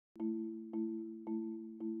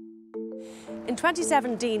In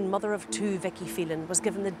 2017, mother of two Vicky Phelan was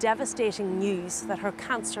given the devastating news that her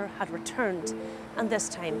cancer had returned, and this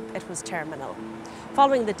time it was terminal.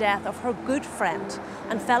 Following the death of her good friend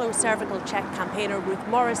and fellow cervical check campaigner Ruth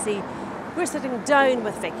Morrissey, we're sitting down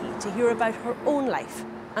with Vicky to hear about her own life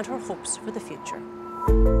and her hopes for the future.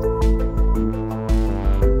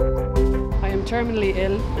 I am terminally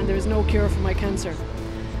ill and there is no cure for my cancer.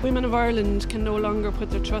 Women of Ireland can no longer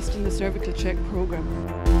put their trust in the cervical check programme.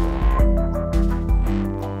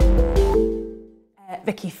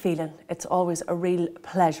 Vicky Phelan, it's always a real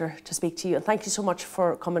pleasure to speak to you, and thank you so much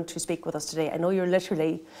for coming to speak with us today. I know you're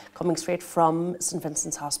literally coming straight from St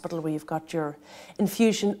Vincent's Hospital where you've got your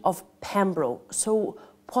infusion of Pembro. So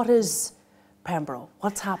what is Pembro?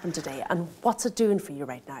 What's happened today and what's it doing for you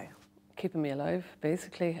right now? Keeping me alive,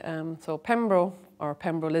 basically. So Pembro, or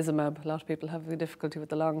pembrolizumab, a lot of people have the difficulty with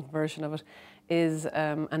the long version of it, is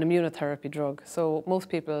an immunotherapy drug. So most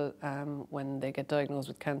people, when they get diagnosed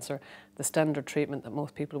with cancer, the standard treatment that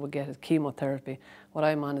most people would get is chemotherapy. What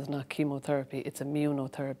I'm on is not chemotherapy, it's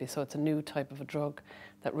immunotherapy. So it's a new type of a drug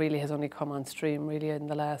that really has only come on stream really in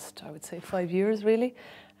the last, I would say, 5 years really.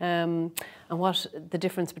 And what the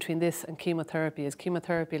difference between this and chemotherapy is,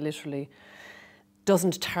 chemotherapy literally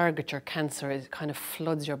doesn't target your cancer, it kind of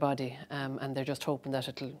floods your body, and they're just hoping that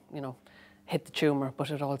it'll, hit the tumour,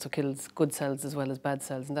 but it also kills good cells as well as bad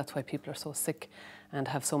cells, and that's why people are so sick and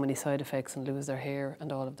have so many side effects and lose their hair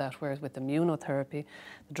and all of that. Whereas with immunotherapy,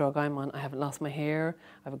 the drug I'm on, I haven't lost my hair,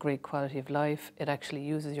 I have a great quality of life. It actually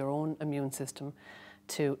uses your own immune system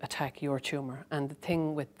to attack your tumour. And the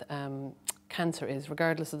thing with cancer is,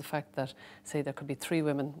 regardless of the fact that, say, there could be 3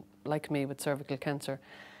 women like me with cervical cancer,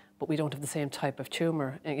 but we don't have the same type of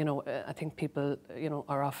tumour. I think people,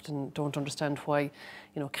 are often don't understand why,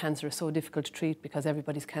 cancer is so difficult to treat, because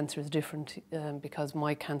everybody's cancer is different. Because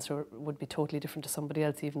my cancer would be totally different to somebody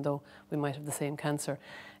else, even though we might have the same cancer.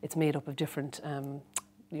 It's made up of different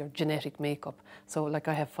your genetic makeup. So like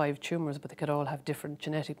I have 5 tumours, but they could all have different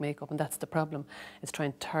genetic makeup, and that's the problem. It's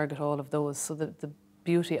trying to target all of those. So the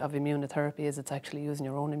beauty of immunotherapy is it's actually using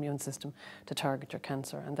your own immune system to target your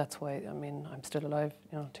cancer, and that's why, I'm still alive,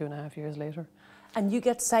 2.5 years later. And you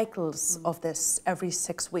get cycles of this every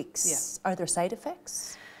 6 weeks. Yeah. Are there side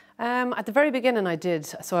effects? At the very beginning I did.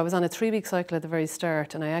 So I was on a 3-week cycle at the very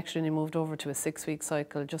start, and I actually moved over to a 6-week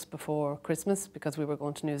cycle just before Christmas because we were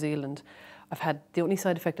going to New Zealand. The only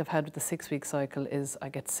side effect I've had with the 6-week cycle is I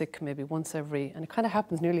get sick maybe once every, and it kind of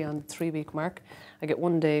happens nearly on the 3-week mark. I get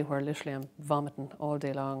one day where literally I'm vomiting all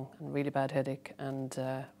day long and really bad headache, and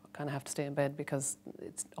kind of have to stay in bed because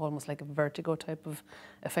it's almost like a vertigo type of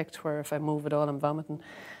effect where if I move at all I'm vomiting.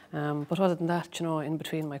 But other than that, in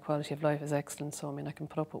between, my quality of life is excellent. So I can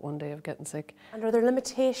put up with one day of getting sick. And are there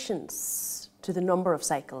limitations to the number of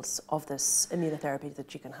cycles of this immunotherapy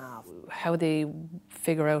that you can have? How they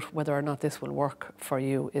figure out whether or not this will work for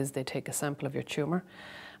you is they take a sample of your tumour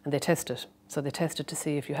and they test it. So they test it to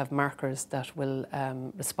see if you have markers that will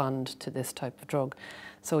respond to this type of drug.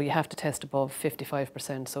 So you have to test above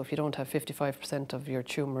 55%. So if you don't have 55% of your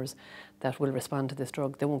tumours that will respond to this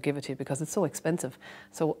drug, they won't give it to you because it's so expensive.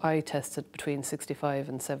 So I tested between 65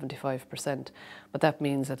 and 75%. But that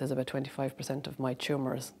means that there's about 25% of my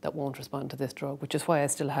tumours that won't respond to this drug, which is why I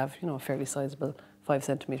still have, a fairly sizable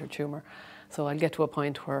 5-centimetre tumour. So I'll get to a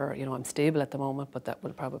point where, I'm stable at the moment, but that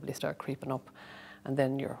will probably start creeping up. And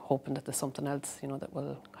then you're hoping that there's something else, that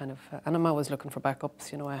will kind of, and I'm always looking for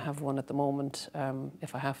backups. I have one at the moment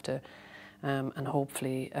if I have to, and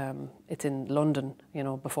hopefully it's in London.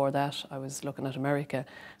 Before that I was looking at America.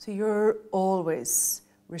 So you're always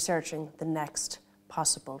researching the next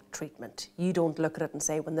possible treatment. You don't look at it and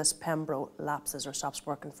say, when this Pembro lapses or stops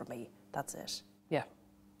working for me, that's it. Yeah.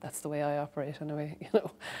 That's the way I operate anyway,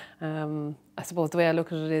 I suppose the way I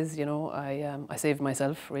look at it is, I saved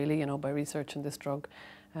myself really, by researching this drug.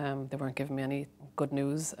 They weren't giving me any good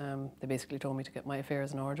news. They basically told me to get my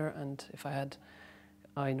affairs in order, and if I had,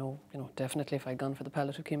 definitely if I'd gone for the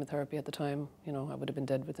palliative chemotherapy at the time, I would have been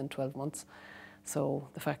dead within 12 months. So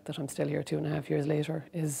the fact that I'm still here 2.5 years later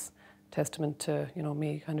is testament to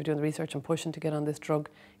me kind of doing the research and pushing to get on this drug,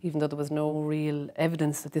 even though there was no real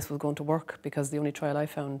evidence that this was going to work, because the only trial I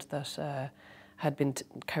found that had been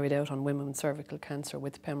carried out on women with cervical cancer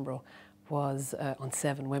with Pembro was on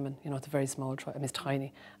 7 women. It's a very small trial, it's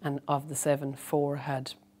tiny, and of the 7, 4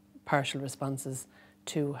 had partial responses,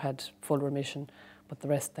 2 had full remission, but the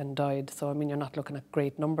rest then died. So you're not looking at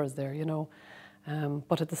great numbers there,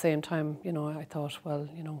 but at the same time, I thought, well,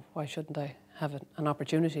 why shouldn't I have an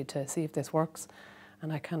opportunity to see if this works?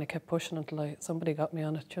 And I kind of kept pushing until somebody got me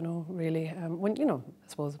on it, you know, really. When, you know, I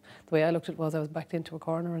suppose the way I looked at it was I was backed into a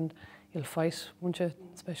corner, and you'll fight, won't you,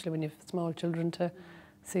 especially when you've small children, to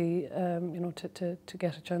see, you know, to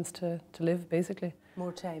get a chance to live, basically.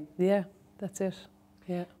 More time. Yeah, that's it,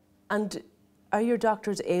 yeah. And are your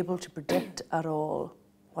doctors able to predict at all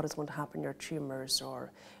what is going to happen to your tumours,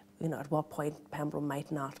 or, you know, at what point Pembro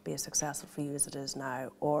might not be as successful for you as it is now,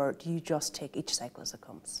 or do you just take each cycle as it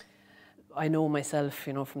comes? I know myself,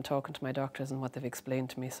 you know, from talking to my doctors and what they've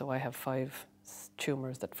explained to me. So I have 5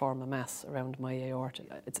 tumours that form a mass around my aorta.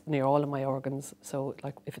 It's near all of my organs. So,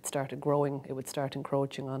 like, if it started growing, it would start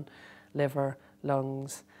encroaching on liver,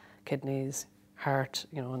 lungs, kidneys, heart.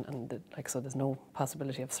 You know, like, so there's no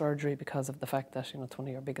possibility of surgery because of the fact that, you know, it's one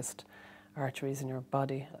of your biggest arteries in your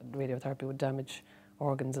body. Radiotherapy would damage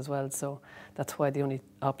organs as well. So that's why the only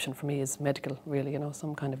option for me is medical, really. You know,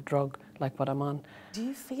 some kind of drug like what I'm on. Do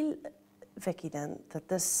you feel, Vicky, then, that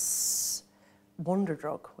this wonder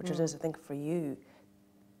drug, which it is, I think, for you,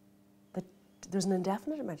 that there's an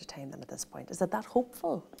indefinite amount of time then at this point? Is that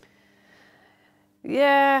hopeful?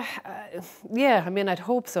 Yeah, yeah. I mean, I'd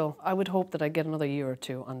hope so. I would hope that I get another year or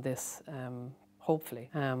 2 on this, hopefully.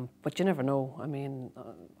 But you never know. I mean,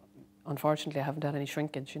 unfortunately, I haven't had any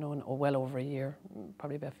shrinkage, you know, in well over a year,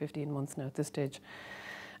 probably about 15 months now at this stage.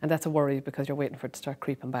 And that's a worry because you're waiting for it to start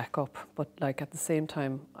creeping back up. But, like, at the same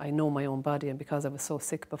time, I know my own body, and because I was so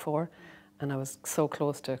sick before and I was so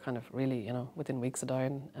close to kind of really, you know, within weeks of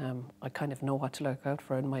dying, I kind of know what to look out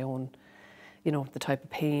for in my own, you know, the type of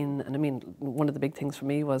pain. And I mean, one of the big things for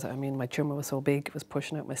me was, I mean, my tumour was so big, it was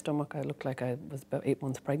pushing out my stomach. I looked like I was about 8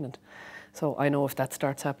 months pregnant. So I know if that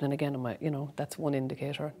starts happening again, you know, that's one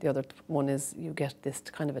indicator. The other one is you get this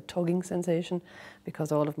kind of a tugging sensation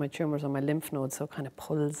because all of my tumours on my lymph nodes, so it kind of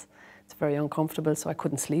pulls. It's very uncomfortable, so I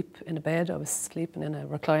couldn't sleep in a bed. I was sleeping in a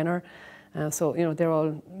recliner. So, you know, they're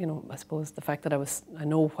all, you know, I suppose the fact that I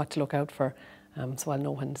know what to look out for, so I'll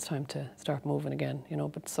know when it's time to start moving again, you know,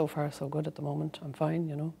 but so far so good at the moment. I'm fine,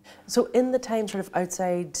 you know. So in the time sort of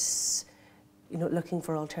outside, you know, looking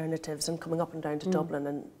for alternatives and coming up and down to Dublin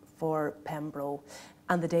and for Pembro,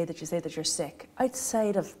 and the day that you say that you're sick,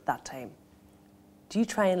 outside of that time, do you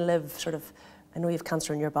try and live sort of, I know you have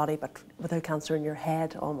cancer in your body, but without cancer in your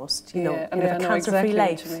head almost, you know, Yeah, kind of a cancer-free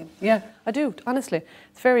life? Yeah, I do, honestly.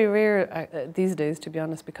 It's very rare these days, to be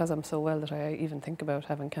honest, because I'm so well that I even think about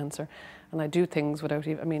having cancer. And I do things without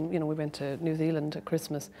even, I mean, you know, we went to New Zealand at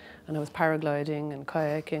Christmas and I was paragliding and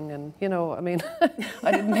kayaking and, you know, I mean,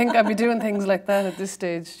 I didn't think I'd be doing things like that at this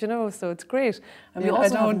stage, you know, so it's great. I mean, I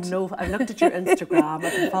looked at your Instagram,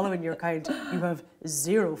 I've been following your account, you have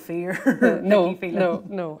zero fear.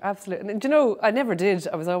 No, absolutely. And, you know, I never did.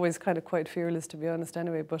 I was always kind of quite fearless, to be honest,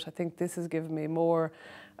 anyway, but I think this has given me more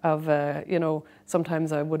of, you know,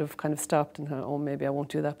 sometimes I would have kind of stopped and thought, oh, maybe I won't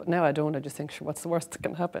do that. But now I don't. I just think, sure, what's the worst that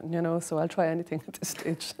can happen, you know? So I'll try anything at this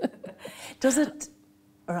stage. Does it,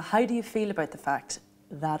 or how do you feel about the fact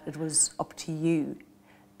that it was up to you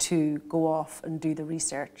to go off and do the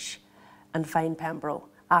research and find Pembro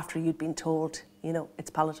after you'd been told, you know, it's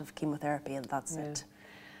palliative chemotherapy and that's it?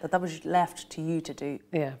 That was left to you to do.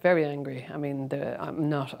 Yeah, very angry. I mean, I'm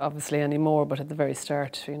not obviously anymore, but at the very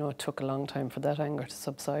start, you know, it took a long time for that anger to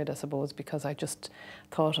subside, I suppose, because I just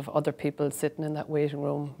thought of other people sitting in that waiting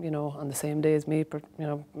room, you know, on the same day as me, you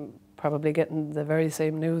know, probably getting the very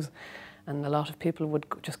same news. And a lot of people would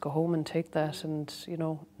just go home and take that and, you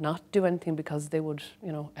know, not do anything because they would,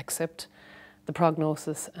 you know, accept the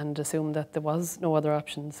prognosis and assume that there was no other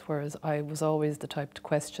options, whereas I was always the type to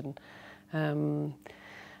question.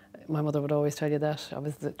 My mother would always tell you that. I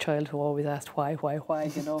was the child who always asked why,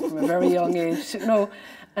 you know, from a very young age, you know.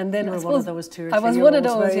 And then you were one of those 2 or 3 I was one of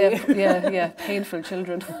those, yeah, painful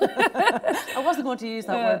children. I wasn't going to use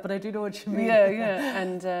that word, but I do know what you mean. Yeah.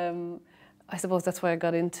 And I suppose that's why I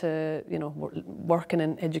got into, you know, working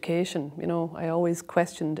in education. You know, I always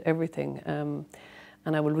questioned everything.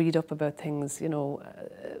 And I will read up about things, you know,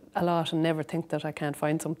 a lot, and never think that I can't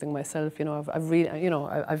find something myself. You know,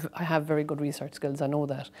 I have very good research skills. I know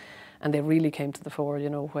that, and they really came to the fore. You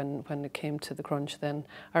know, when it came to the crunch, then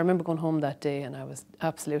I remember going home that day, and I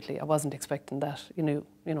wasn't expecting that. You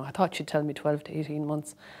know, I thought she'd tell me 12 to 18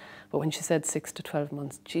 months, but when she said 6 to 12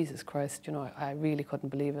 months, Jesus Christ, you know, I really couldn't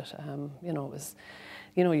believe it. You know, it was.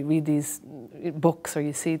 You know, you read these books or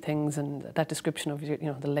you see things, and that description of, you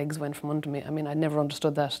know, the legs went from under me. I mean, I never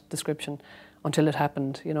understood that description until it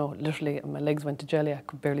happened. You know, literally my legs went to jelly. I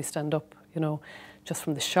could barely stand up, you know, just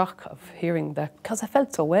from the shock of hearing that, because I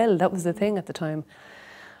felt so well. That was the thing at the time.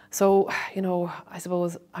 So, you know, I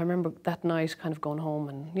suppose I remember that night kind of going home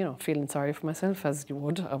and, you know, feeling sorry for myself, as you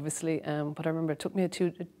would, obviously. But I remember it took me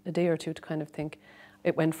a day or two to kind of think,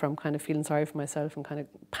 it went from kind of feeling sorry for myself and kind of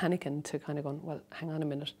panicking to kind of going, well, hang on a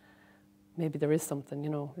minute, maybe there is something, you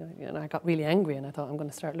know. And I got really angry and I thought, I'm going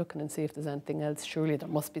to start looking and see if there's anything else. Surely there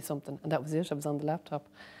must be something. And that was it. I was on the laptop.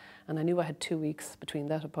 And I knew I had 2 weeks between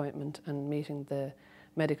that appointment and meeting the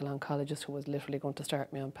medical oncologist who was literally going to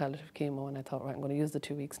start me on palliative chemo. And I thought, right, I'm going to use the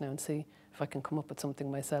 2 weeks now and see if I can come up with something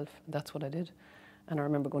myself. And that's what I did. And I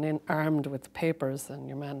remember going in armed with papers, and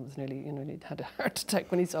your man was nearly, you know, he had a heart attack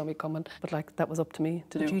when he saw me coming. But like, that was up to me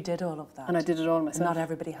to do. But you did all of that. And I did it all myself. Not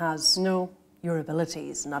everybody has your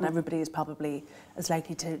abilities. Not everybody is probably as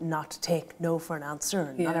likely to not take no for an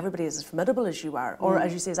answer. Not everybody is as formidable as you are, or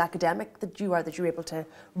as you say, as academic that you are, that you're able to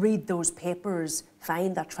read those papers,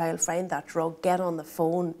 find that trial, find that drug, get on the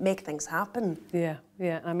phone, make things happen. Yeah,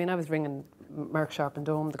 yeah. I mean, I was ringing Merck Sharp and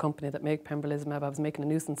Dome, the company that make pembrolizumab. I was making a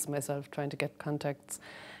nuisance of myself trying to get contacts,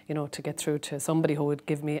 you know, to get through to somebody who would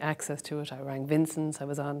give me access to it. I rang Vincent's.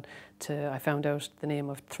 I found out the name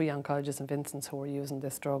of 3 oncologists in Vincent's who were using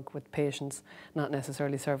this drug with patients, not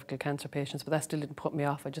necessarily cervical cancer patients, but that still didn't put me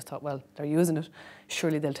off. I just thought, well, they're using it,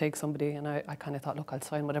 surely they'll take somebody. And I kind of thought, look, I'll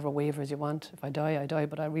sign whatever waivers you want. If I die,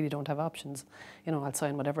 but I really don't have options. You know, I'll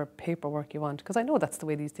sign whatever paperwork you want, because I know that's the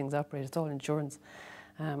way these things operate. It's all insurance.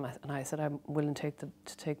 And I said, I'm willing to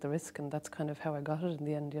take the risk, and that's kind of how I got it in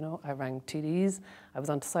the end, you know. I rang TDs, I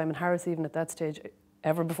was on to Simon Harris even at that stage,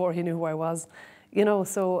 ever before he knew who I was, you know,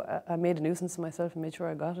 so I made a nuisance of myself and made sure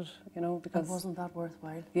I got it, you know, because... And wasn't that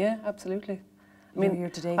worthwhile? Yeah, absolutely. I mean, here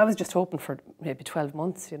today. I was just hoping for maybe 12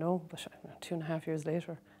 months, you know, but 2.5 years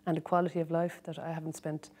later, and a quality of life that I haven't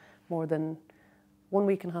spent more than 1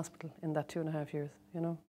 week in hospital in that 2.5 years, you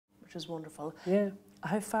know. Which is wonderful. Yeah.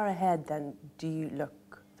 How far ahead then do you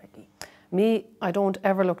look, Vicky? Me, I don't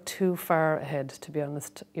ever look too far ahead, to be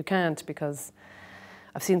honest. You can't, because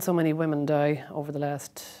I've seen so many women die over the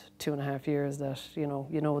last 2.5 years that, you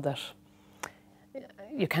know that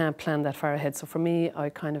you can't plan that far ahead. So for me, I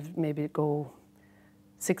kind of maybe go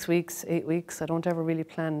 6 weeks, 8 weeks. I don't ever really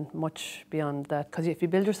plan much beyond that, because if you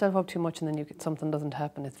build yourself up too much and then something doesn't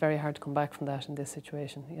happen, it's very hard to come back from that in this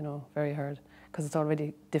situation, you know, very hard. Because it's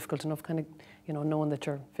already difficult enough kind of, you know, knowing that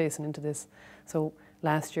you're facing into this. So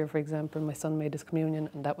last year, for example, my son made his communion,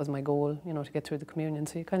 and that was my goal, you know, to get through the communion.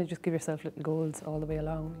 So you kind of just give yourself little goals all the way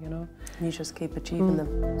along, you know. And you just keep achieving them.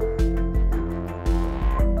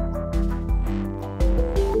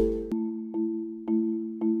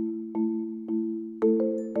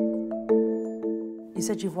 You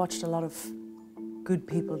said you've watched a lot of good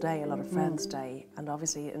people die, a lot of friends die, and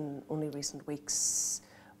obviously in only recent weeks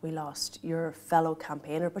we lost your fellow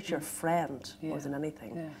campaigner, but your friend more than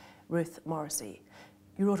anything, Ruth Morrissey.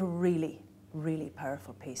 You wrote a really, really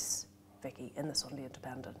powerful piece, Vicky, in the Sunday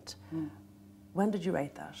Independent. When did you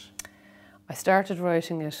write that? I started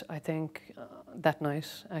writing it, I think, that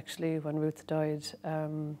night, actually, when Ruth died.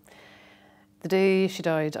 The day she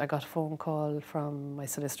died, I got a phone call from my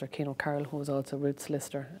solicitor, Keano Carroll, who was also Ruth's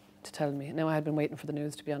solicitor, to tell me. Now, I had been waiting for the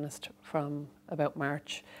news, to be honest, from about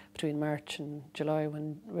March, between March and July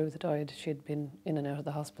when Ruth died. She had been in and out of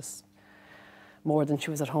the hospice more than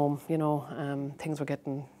she was at home, you know. Things were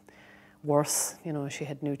getting worse, you know. She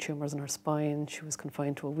had new tumours in her spine. She was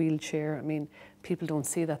confined to a wheelchair. I mean, people don't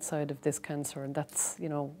see that side of this cancer, and that's, you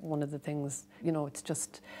know, one of the things, you know, it's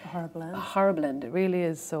just... A horrible end. A horrible end, it really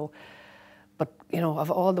is. So, but, you know,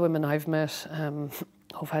 of all the women I've met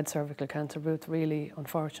who've had cervical cancer, Ruth really,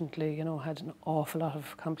 unfortunately, you know, had an awful lot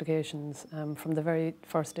of complications. From the very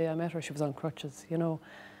first day I met her, she was on crutches, you know,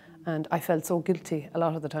 and I felt so guilty a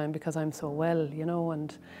lot of the time because I'm so well, you know,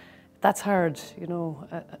 and that's hard, you know,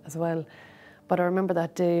 as well. But I remember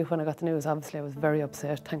that day when I got the news, obviously I was very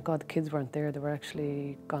upset. Thank God the kids weren't there. They were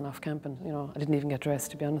actually gone off camping, you know. I didn't even get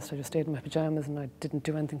dressed, to be honest. I just stayed in my pyjamas and I didn't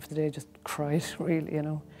do anything for the day, just cried, really, you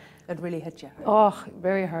know. It really hit you hard. Oh,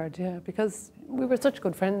 very hard, yeah, because we were such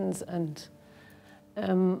good friends, and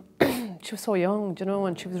she was so young, you know,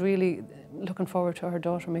 and she was really looking forward to her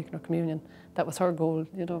daughter making her communion. That was her goal,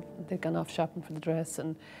 you know. They'd gone off shopping for the dress,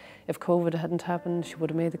 and if COVID hadn't happened, she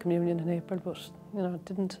would have made the communion in April, but, you know, it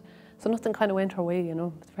didn't. So nothing kind of went her way, you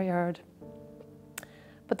know. It's very hard.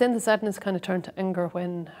 But then the sadness kind of turned to anger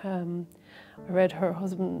when I read her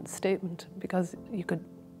husband's statement, because you could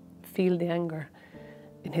feel the anger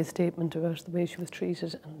in his statement about the way she was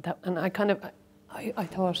treated, and I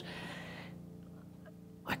thought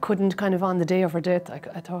I couldn't kind of on the day of her death.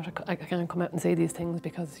 I thought I can't come out and say these things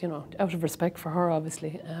because, you know, out of respect for her,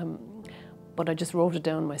 obviously. But I just wrote it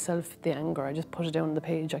down myself, the anger. I just put it down on the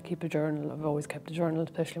page. I keep a journal. I've always kept a journal,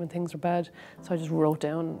 especially when things are bad. So I just wrote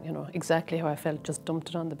down, you know, exactly how I felt, just dumped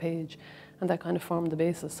it on the page, and that kind of formed the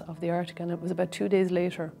basis of the article. And it was about 2 days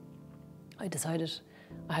later I decided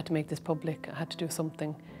I had to make this public. I had to do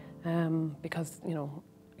something because, you know,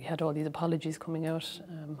 you had all these apologies coming out,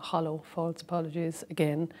 hollow, false apologies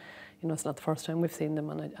again. You know, it's not the first time we've seen them,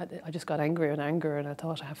 and I just got angrier and angrier, and I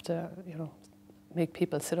thought I have to, you know, make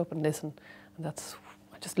people sit up and listen. And that's,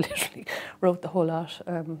 I just literally wrote the whole lot.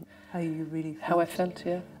 How you really felt. How I felt,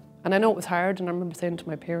 yeah. And I know it was hard, and I remember saying to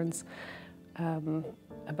my parents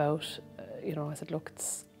about, you know, I said, look,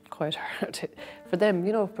 it's quite hard for them,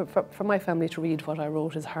 you know, for my family to read what I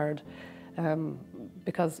wrote is hard.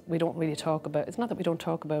 Because we don't really talk about, it's not that we don't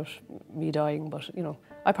talk about me dying, but, you know,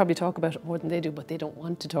 I probably talk about it more than they do, but they don't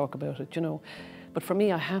want to talk about it, you know. But for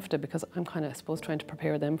me, I have to, because I'm kind of, I suppose, trying to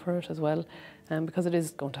prepare them for it as well, because it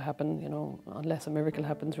is going to happen, you know, unless a miracle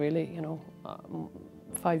happens, really, you know.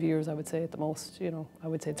 5 years, I would say, at the most, you know, I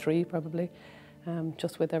would say 3 probably,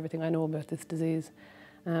 just with everything I know about this disease.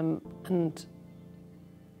 And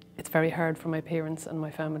it's very hard for my parents and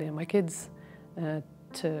my family and my kids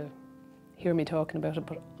to hear me talking about it,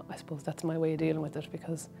 but I suppose that's my way of dealing with it,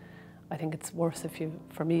 because I think it's worse if you,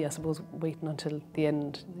 for me, I suppose, waiting until the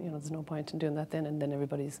end. You know, there's no point in doing that then, and then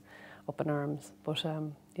everybody's up in arms. But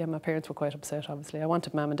yeah, my parents were quite upset, obviously. I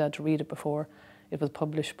wanted Mum and Dad to read it before it was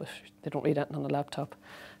published, but they don't read anything on a laptop.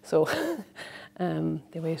 So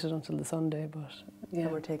they waited until the Sunday, but yeah.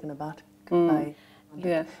 They were taken aback by.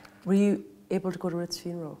 Yeah. Were you able to go to Ruth's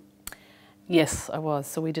funeral? Yes, I was.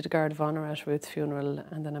 So we did a guard of honour at Ruth's funeral,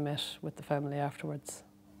 and then I met with the family afterwards.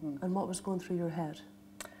 And what was going through your head?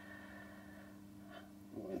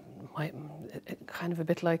 Kind of a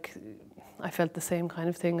bit like, I felt the same kind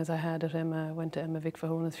of thing as I had at Emma. I went to Vicky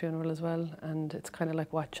Phelan's funeral as well, and it's kind of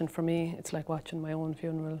like watching, for me, it's like watching my own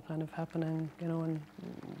funeral kind of happening, you know, and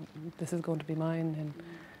this is going to be mine in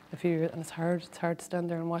a few years, and it's hard to stand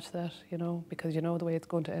there and watch that, you know, because you know the way it's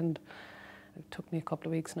going to end. It took me a couple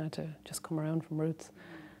of weeks now to just come around from Ruth's,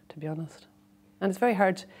 to be honest. And it's very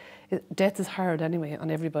hard. Death is hard anyway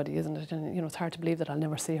on everybody, isn't it? And, you know, it's hard to believe that I'll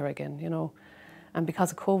never see her again, you know. And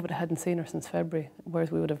because of COVID, I hadn't seen her since February,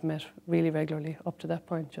 whereas we would have met really regularly up to that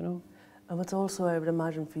point, you know. And what's also, I would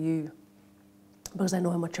imagine, for you, because I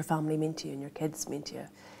know how much your family mean to you and your kids mean to you,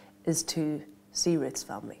 is to see Ruth's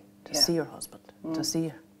family, to see her husband, to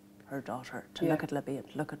see her daughter, to look at Libby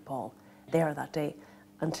and to look at Paul there that day,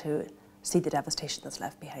 and to see the devastation that's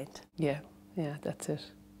left behind. Yeah, yeah, that's it,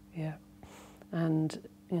 yeah. And,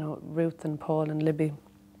 you know, Ruth and Paul and Libby,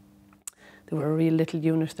 they were a real little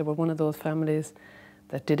unit. They were one of those families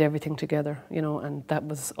that did everything together, you know, and that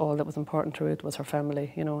was all that was important to Ruth, was her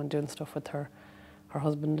family, you know, and doing stuff with her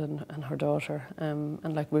husband and her daughter.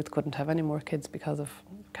 And like, Ruth couldn't have any more kids because of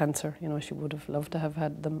cancer, you know. She would have loved to have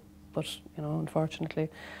had them, but, you know, unfortunately,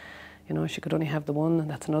 you know, she could only have the one, and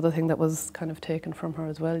that's another thing that was kind of taken from her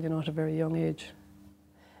as well, you know, at a very young age.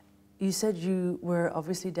 You said you were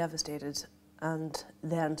obviously devastated and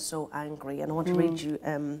then so angry, and I want to read you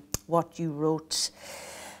what you wrote.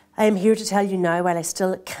 I am here to tell you now, while I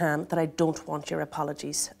still can, that I don't want your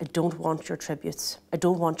apologies. I don't want your tributes. I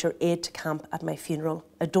don't want your aid to camp at my funeral.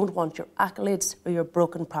 I don't want your accolades or your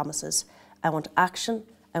broken promises. I want action,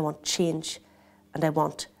 I want change, and I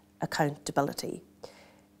want accountability.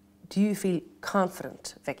 Do you feel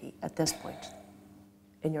confident, Vicky, at this point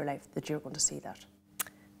in your life that you're going to see that?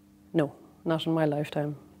 No, not in my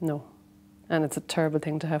lifetime, no. And it's a terrible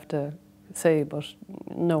thing to have to say, but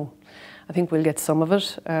no. I think we'll get some of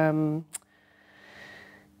it.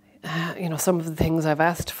 You know, some of the things I've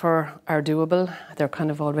asked for are doable. They're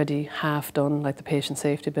kind of already half done, like the patient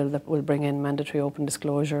safety bill that will bring in mandatory open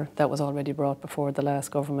disclosure. That was already brought before the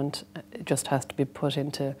last government. It just has to be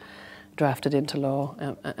drafted into law,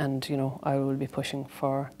 and, you know, I will be pushing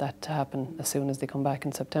for that to happen as soon as they come back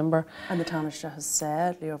in September. And the Taoiseach has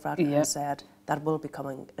said, Leo Varadkar has said, that will be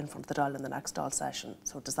coming in front of the Dáil in the next Dáil session.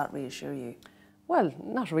 So does that reassure you? Well,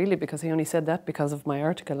 not really, because he only said that because of my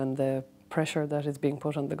article and the pressure that is being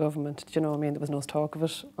put on the government. Do you know what I mean? There was no talk of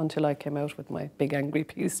it until I came out with my big angry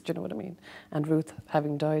piece, do you know what I mean? And Ruth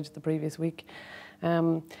having died the previous week.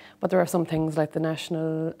 But there are some things like the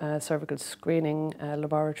National Cervical Screening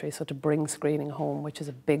Laboratory, so to bring screening home, which is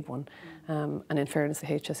a big one. And in fairness, the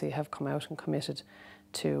HSE have come out and committed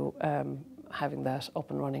to having that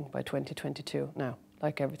up and running by 2022. Now,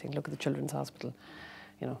 like everything, look at the Children's Hospital.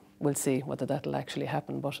 You know, we'll see whether that'll actually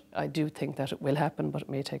happen, but I do think that it will happen, but it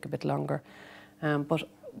may take a bit longer.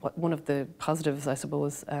 But one of the positives, I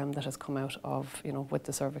suppose, that has come out of, you know, with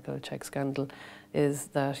the cervical check scandal is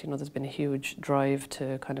that, you know, there's been a huge drive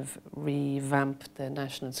to kind of revamp the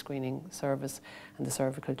National Screening Service and the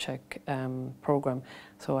cervical check programme.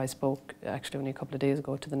 So I spoke actually only a couple of days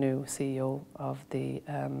ago to the new CEO of the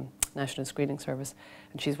National Screening Service,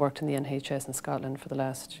 and she's worked in the NHS in Scotland for the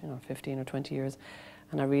last, you know, 15 or 20 years.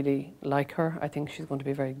 and I really like her. I think she's going to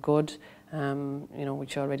be very good. You know,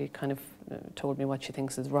 she already kind of told me what she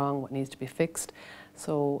thinks is wrong, what needs to be fixed.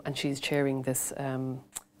 So, and she's chairing this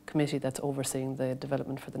committee that's overseeing the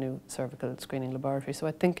development for the new cervical screening laboratory. So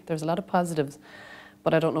I think there's a lot of positives,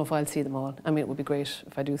 but I don't know if I'll see them all. I mean, it would be great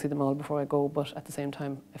if I do see them all before I go, but at the same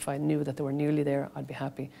time, if I knew that they were nearly there, I'd be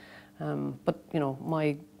happy. But, you know,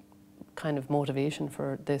 my kind of motivation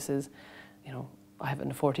for this is, you know, I have a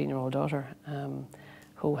 14-year-old daughter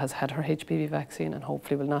who has had her HPV vaccine and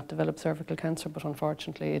hopefully will not develop cervical cancer, but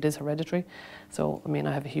unfortunately it is hereditary. So, I mean,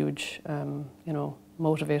 I have a huge, you know,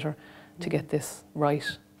 motivator to get this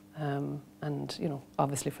right. And, you know,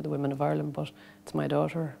 obviously for the women of Ireland, but it's my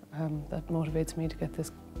daughter that motivates me to get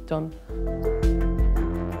this done.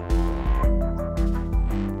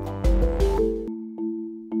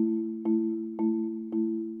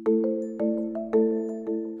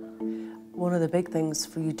 One of the big things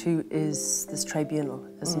for you too is this tribunal,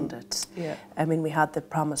 isn't it? Yeah. I mean, we had the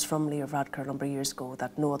promise from Leo Varadkar a number of years ago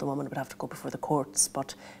that no other woman would have to go before the courts,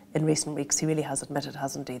 but in recent weeks he really has admitted,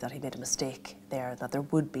 hasn't he, that he made a mistake there, that there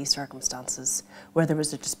would be circumstances where there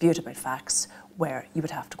was a dispute about facts where you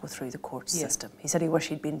would have to go through the court system. He said he wished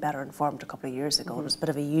he'd been better informed a couple of years ago. It was a bit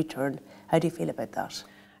of a U-turn. How do you feel about that?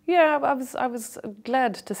 Yeah, I was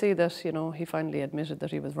glad to see that, you know, he finally admitted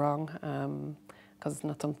that he was wrong. Because it's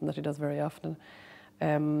not something that he does very often.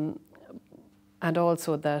 And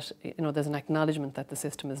also that, you know, there's an acknowledgement that the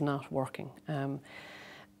system is not working.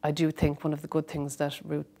 I do think one of the good things that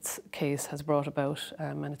Ruth's case has brought about,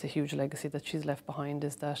 and it's a huge legacy that she's left behind,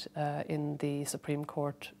 is that in the Supreme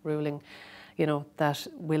Court ruling, you know, that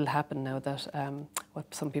will happen now, that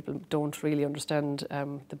what some people don't really understand,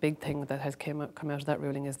 the big thing that has come out of that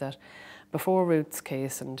ruling is that before Ruth's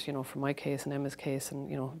case, and, you know, for my case and Emma's case, and,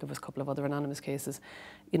 you know, there was a couple of other anonymous cases,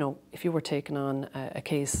 you know, if you were taking on a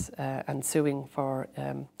case and suing for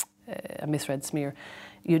a misread smear,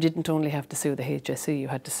 you didn't only have to sue the HSE, you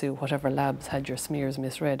had to sue whatever labs had your smears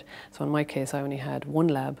misread. So in my case, I only had one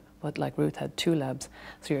lab, but like Ruth had two labs.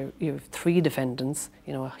 So you have three defendants,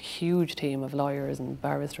 you know, a huge team of lawyers and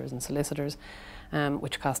barristers and solicitors,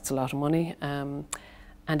 which costs a lot of money.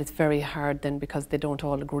 And it's very hard then because they don't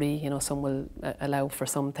all agree. You know, some will allow for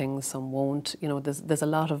some things, some won't. You know, there's a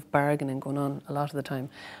lot of bargaining going on a lot of the time.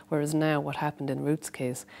 Whereas now what happened in Ruth's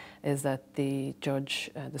case is that the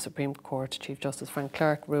judge, the Supreme Court Chief Justice Frank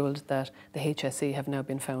Clark, ruled that the HSE have now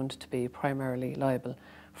been found to be primarily liable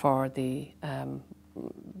for the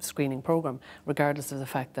screening programme, regardless of the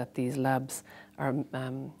fact that these labs are,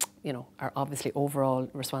 you know, are obviously overall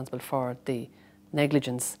responsible for the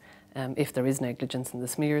negligence. If there is negligence in the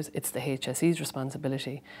smears, it's the HSE's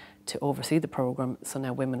responsibility to oversee the programme, so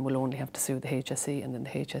now women will only have to sue the HSE and then the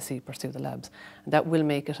HSE pursue the labs. And that will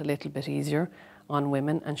make it a little bit easier on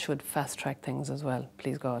women and should fast track things as well,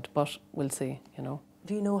 please God, but we'll see, you know.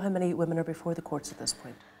 Do you know how many women are before the courts at this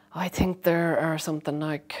point? I think there are something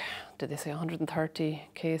like, did they say 130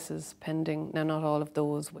 cases pending? Now, not all of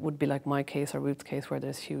those would be like my case or Ruth's case where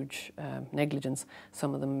there's huge negligence.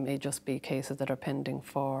 Some of them may just be cases that are pending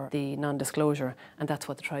for the non-disclosure, and that's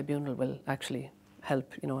what the tribunal will actually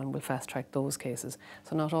help, you know, and will fast track those cases.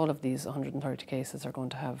 So not all of these 130 cases are going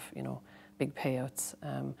to have, you know, big payouts.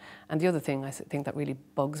 And the other thing I think that really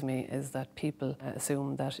bugs me is that people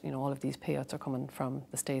assume that, you know, all of these payouts are coming from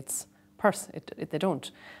the state's purse. They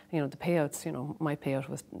don't. You know, the payouts, you know, my payout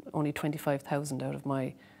was only 25,000 out of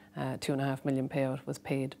my 2.5 million payout was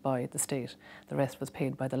paid by the state. The rest was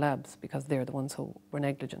paid by the labs because they're the ones who were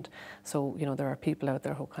negligent. So, you know, there are people out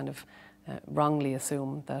there who kind of wrongly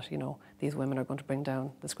assume that, you know, these women are going to bring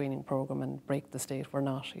down the screening programme and break the state. We're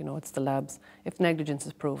not. You know, it's the labs. If negligence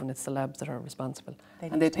is proven, it's the labs that are responsible.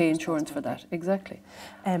 And they pay insurance for that. Exactly.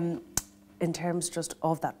 In terms just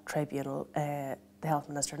of that tribunal, the Health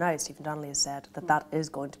Minister now, Stephen Donnelly, has said that that is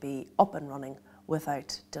going to be up and running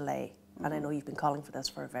without delay. And I know you've been calling for this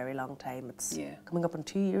for a very long time. It's coming up in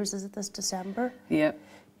 2 years, is it this December? Yeah.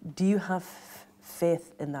 Do you have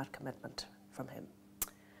faith in that commitment from him?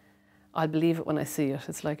 I'll believe it when I see it.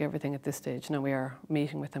 It's like everything at this stage. Now we are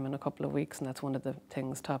meeting with him in a couple of weeks, and that's one of the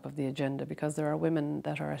things top of the agenda, because there are women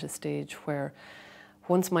that are at a stage where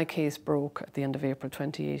once my case broke at the end of April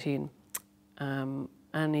 2018,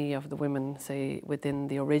 any of the women, say, within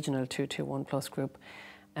the original 221 plus group,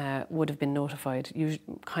 would have been notified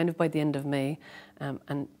kind of by the end of May,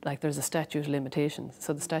 and like there's a statute of limitations.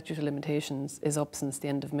 So the statute of limitations is up since the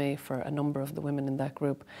end of May for a number of the women in that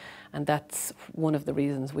group, and that's one of the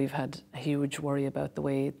reasons we've had a huge worry about the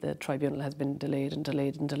way the tribunal has been delayed and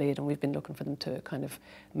delayed and delayed, and we've been looking for them to kind of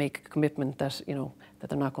make a commitment that, you know, that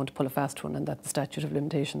they're not going to pull a fast one and that the statute of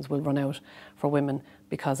limitations will run out for women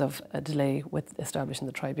because of a delay with establishing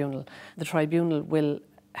the tribunal. The tribunal will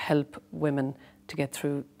help women to get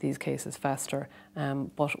through these cases faster.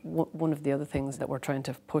 But one of the other things that we're trying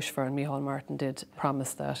to push for, and Micheál Martin did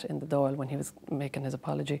promise that in the Dáil when he was making his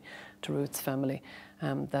apology to Ruth's family,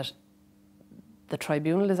 that the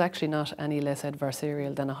tribunal is actually not any less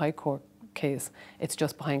adversarial than a High Court case. It's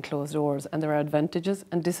just behind closed doors, and there are advantages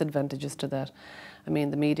and disadvantages to that. I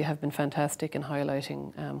mean, the media have been fantastic in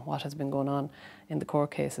highlighting what has been going on in the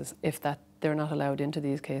court cases. If they're not allowed into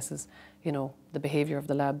these cases, you know, the behaviour of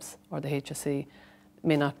the labs or the HSE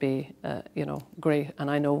may not be, you know, great. And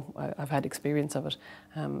I know, I've had experience of it.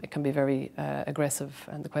 It can be very aggressive,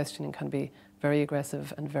 and the questioning can be very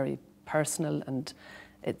aggressive and very personal, and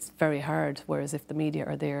it's very hard. Whereas if the media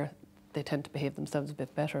are there, they tend to behave themselves a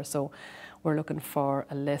bit better. So we're looking for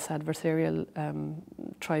a less adversarial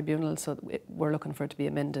tribunal. So we're looking for it to be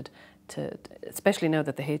amended to, especially now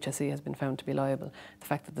that the HSE has been found to be liable, the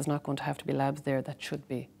fact that there's not going to have to be labs there, that should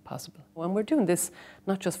be possible. And we're doing this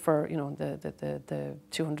not just for, you know, the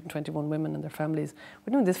 221 women and their families.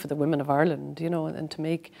 We're doing this for the women of Ireland, you know, and to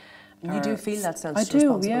make. You do feel that sense of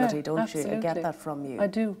responsibility, don't absolutely. you? I get that from you.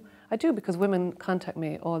 I do, because women contact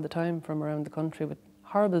me all the time from around the country with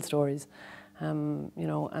horrible stories, you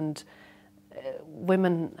know, and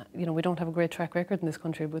women, you know, we don't have a great track record in this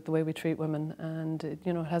country with the way we treat women, and it,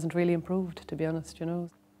 you know, it hasn't really improved, to be honest, you know.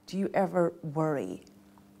 Do you ever worry,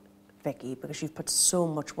 Vicky, because you've put so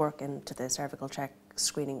much work into the cervical check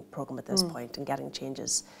screening programme at this point and getting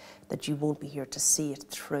changes, that you won't be here to see it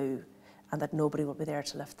through and that nobody will be there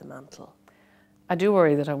to lift the mantle? I do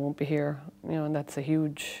worry that I won't be here, you know, and that's a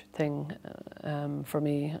huge thing for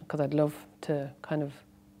me, because I'd love to kind of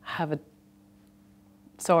have it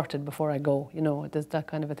sorted before I go, you know. There's that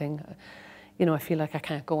kind of a thing. You know, I feel like I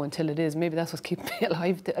can't go until it is. Maybe that's what's keeping me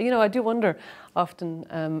alive. You know, I do wonder often,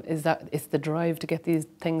 is that it's the drive to get these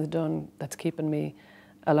things done that's keeping me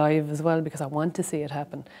alive as well, because I want to see it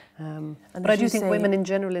happen. But I do think women in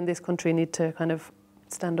general in this country need to kind of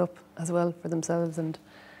stand up as well for themselves and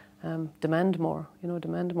demand more, you know,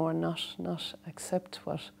 demand more, and not accept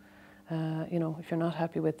what, you know, if you're not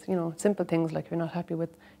happy with, you know, simple things like if you're not happy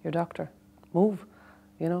with your doctor, move,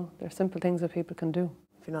 you know, there's simple things that people can do.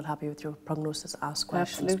 If you're not happy with your prognosis, ask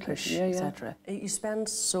questions, push, etc. You spend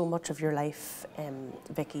so much of your life,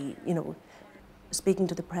 Vicky, you know, speaking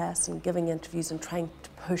to the press and giving interviews and trying to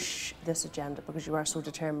push this agenda, because you are so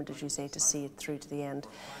determined, as you say, to see it through to the end.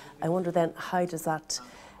 I wonder then, how does that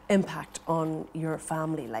impact on your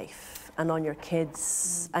family life and on your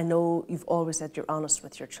kids? I know you've always said you're honest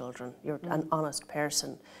with your children, you're an honest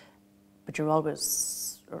person, but you're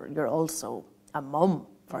also a mum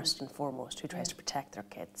first and foremost, who tries to protect their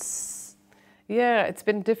kids. Yeah, it's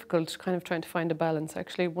been difficult kind of trying to find a balance.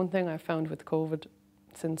 Actually, one thing I found with COVID,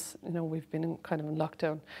 since, you know, we've been kind of in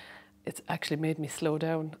lockdown, it's actually made me slow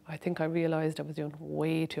down. I think I realised I was doing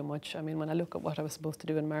way too much. I mean, when I look at what I was supposed to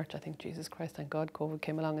do in March, I think, Jesus Christ, thank God COVID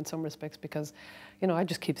came along in some respects, because, you know, I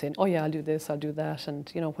just keep saying, oh yeah, I'll do this, I'll do that. And,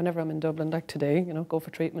 you know, whenever I'm in Dublin, like today, you know, go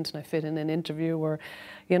for treatment and I fit in an interview, or,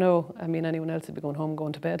 you know, I mean, anyone else would be going home,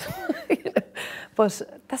 going to bed. You know? But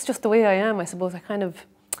that's just the way I am, I suppose. I kind of,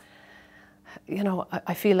 you know,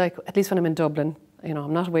 I feel like, at least when I'm in Dublin, you know,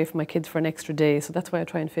 I'm not away from my kids for an extra day, so that's why I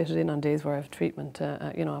try and fit it in on days where I have treatment.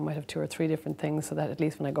 You know, I might have 2 or 3 different things, so that at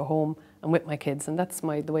least when I go home, I'm with my kids, and that's the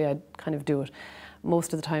way I kind of do it.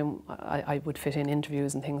 Most of the time, I would fit in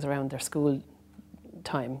interviews and things around their school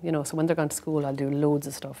time, you know, so when they're gone to school, I'll do loads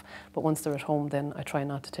of stuff, but once they're at home, then I try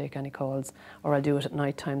not to take any calls, or I'll do it at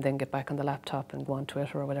night time, then get back on the laptop and go on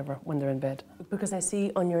Twitter or whatever when they're in bed. Because I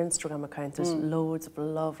see on your Instagram account, there's loads of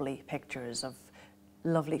lovely pictures of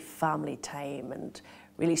lovely family time and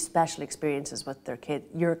really special experiences with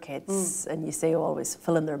your kids, and you say always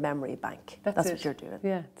fill in their memory bank. That's what you're doing.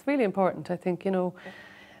 Yeah, it's really important. I think, you know,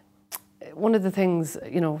 one of the things,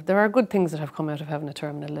 you know, there are good things that have come out of having a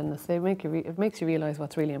terminal illness. They make you it makes you realise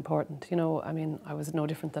what's really important. You know, I mean, I was no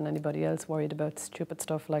different than anybody else, worried about stupid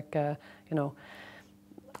stuff like, you know,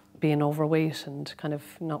 being overweight and kind of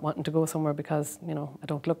not wanting to go somewhere because, you know, I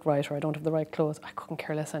don't look right or I don't have the right clothes. I couldn't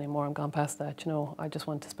care less anymore. I'm gone past that, you know. I just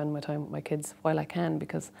want to spend my time with my kids while I can,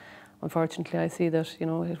 because unfortunately I see that, you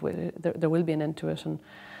know, there will be an end to it, and,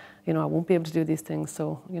 you know, I won't be able to do these things.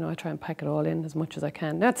 So, you know, I try and pack it all in as much as I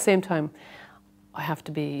can. Now, at the same time, I have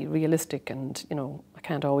to be realistic, and you know, I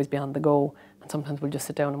can't always be on the go, and sometimes we'll just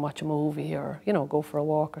sit down and watch a movie, or you know, go for a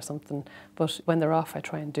walk or something. But when they're off, I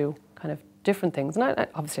try and do kind of different things, and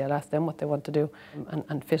obviously I'll ask them what they want to do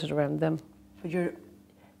and fit it around them. But you're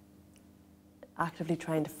actively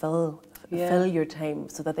trying to fill your time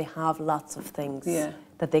so that they have lots of things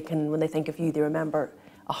that they can, when they think of you, they remember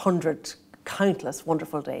 100 countless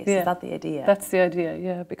wonderful days. Is that the idea? That's the idea,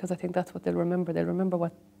 yeah, because I think that's what they'll remember. They'll remember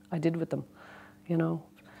what I did with them, you know.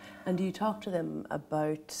 And do you talk to them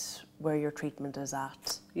about where your treatment is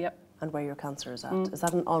at? Yep. And where your cancer is at? Is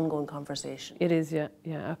that an ongoing conversation? It is, yeah,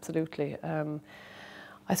 absolutely.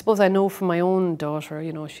 I suppose I know from my own daughter,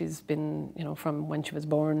 you know, she's been, you know, from when she was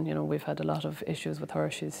born, you know, we've had a lot of issues with her.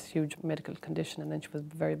 She's a huge medical condition, and then she was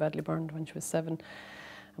very badly burned when she was 7.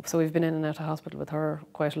 So we've been in and out of hospital with her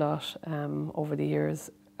quite a lot over the years.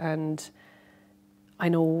 And I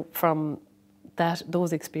know from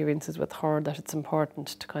those experiences with her that it's important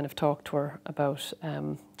to kind of talk to her about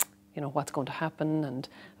you know, what's going to happen and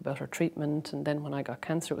about her treatment. And then when I got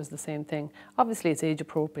cancer, it was the same thing. Obviously, it's age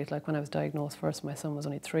appropriate. Like when I was diagnosed first, my son was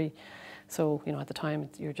only 3. So, you know, at the time,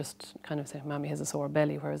 you're just kind of saying, Mommy has a sore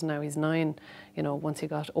belly, whereas now he's 9. You know, once he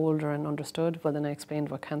got older and understood, well, then I explained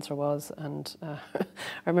what cancer was. And I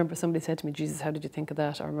remember somebody said to me, Jesus, how did you think of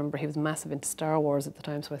that? I remember he was massive into Star Wars at the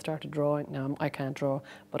time, so I started drawing. Now, I can't draw,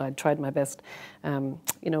 but I tried my best. You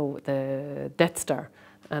know, the Death Star.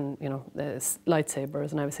 And, you know, the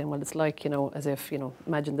lightsabers, and I was saying, well, it's like, you know, as if, you know,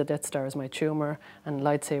 imagine the Death Star is my tumour, and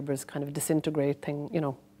lightsabers kind of disintegrate thing, you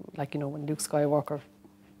know, like, you know, when Luke Skywalker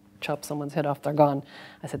chops someone's head off, they're gone.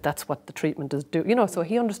 I said, that's what the treatment is do, you know, so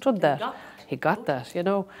he understood that. He got that, you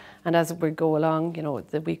know, and as we go along, you know,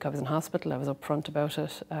 the week I was in hospital, I was upfront about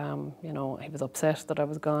it. You know, he was upset that I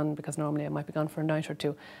was gone, because normally I might be gone for a night or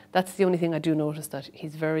 2. That's the only thing I do notice, that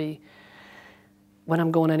he's very... When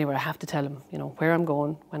I'm going anywhere, I have to tell him, you know, where I'm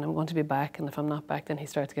going, when I'm going to be back, and if I'm not back, then he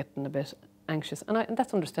starts getting a bit anxious. And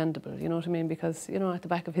that's understandable, you know what I mean? Because, you know, at the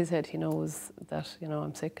back of his head, he knows that, you know,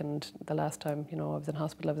 I'm sick, and the last time, you know, I was in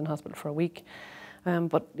hospital for a week.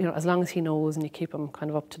 But, you know, as long as he knows and you keep him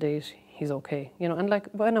kind of up to date, he's okay. You know, and like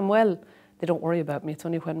when I'm well, they don't worry about me. It's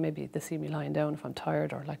only when maybe they see me lying down if I'm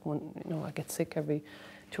tired, or like when, you know, I get sick every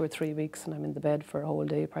 2 or 3 weeks and I'm in the bed for a whole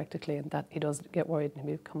day practically, and that he does get worried, and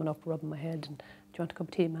he'll be coming up rubbing my head and, do you want a cup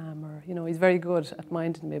of tea, ma'am? Or, you know, he's very good at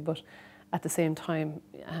minding me, but at the same time,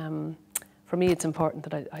 for me it's important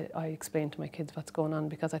that I explain to my kids what's going on,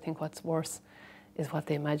 because I think what's worse is what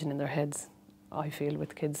they imagine in their heads, I feel,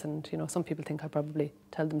 with kids. And, you know, some people think I probably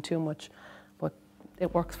tell them too much, but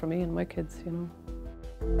it works for me and my kids, you know.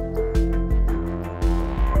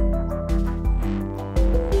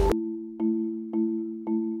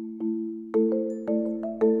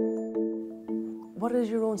 What is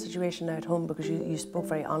your own situation now at home? Because you spoke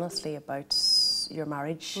very honestly about your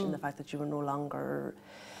marriage and the fact that you were no longer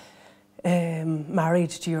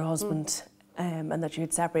married to your husband, and that you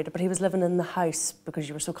had separated, but he was living in the house because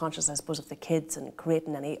you were so conscious, I suppose, of the kids and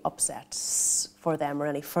creating any upsets for them or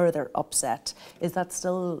any further upset. Is that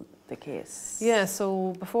still the case? Yeah,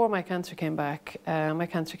 so before my cancer came back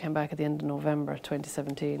at the end of November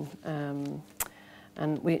 2017.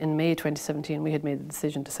 And in May 2017, we had made the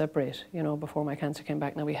decision to separate, you know, before my cancer came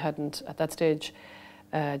back. Now, we hadn't, at that stage,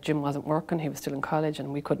 Jim wasn't working, he was still in college,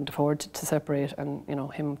 and we couldn't afford to separate and, you know,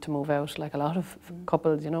 him to move out. Like a lot of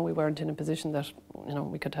couples, you know, we weren't in a position that, you know,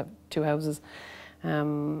 we could have 2 houses.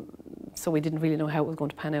 So we didn't really know how it was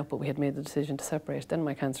going to pan out, but we had made the decision to separate. Then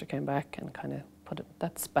my cancer came back and kind of put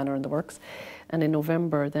that spanner in the works. And in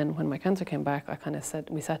November, then, when my cancer came back, I kind of said,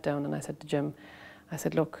 we sat down and I said to Jim, I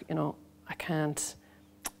said, look, you know, I can't,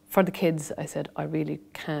 for the kids, I said, I really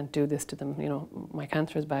can't do this to them. You know, my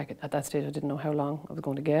cancer is back. At that stage, I didn't know how long I was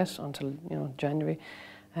going to get until, you know, January.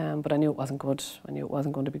 But I knew it wasn't good. I knew it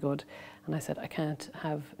wasn't going to be good. And I said, I can't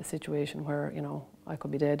have a situation where, you know, I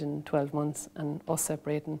could be dead in 12 months and us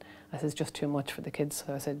separating. I said, it's just too much for the kids.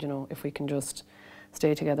 So I said, you know, if we can just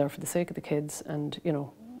stay together for the sake of the kids, and, you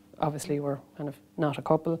know, obviously we're kind of not a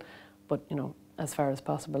couple, but, you know, as far as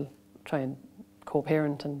possible, try and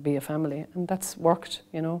co-parent and be a family. And that's worked,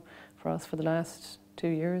 you know, for us for the last 2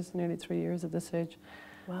 years, nearly 3 years at this stage.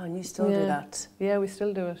 Wow, and you still do that? Yeah, we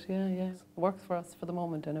still do it, yeah. It works for us for the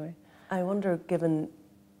moment anyway. I wonder, given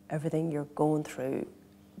everything you're going through,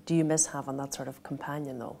 do you miss having that sort of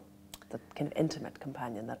companion though? That kind of intimate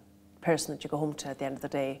companion, that person that you go home to at the end of the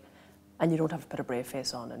day and you don't have to put a brave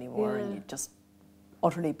face on anymore, and you just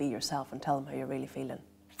utterly be yourself and tell them how you're really feeling?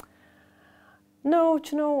 No,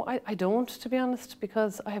 do you know, I don't, to be honest,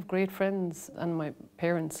 because I have great friends, and my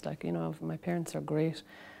parents, like, you know, my parents are great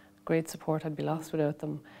support. I'd be lost without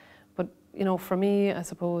them. But, you know, for me, I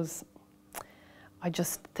suppose, I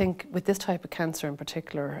just think with this type of cancer in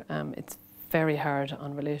particular, it's very hard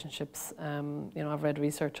on relationships. You know, I've read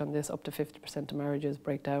research on this, up to 50% of marriages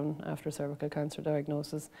break down after cervical cancer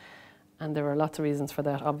diagnosis. And there are lots of reasons for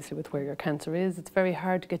that, obviously with where your cancer is. It's very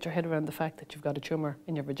hard to get your head around the fact that you've got a tumour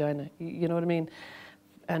in your vagina, you know what I mean?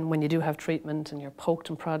 And when you do have treatment and you're poked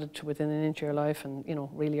and prodded to within an inch of your life, and you know,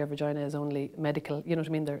 really your vagina is only medical, you know what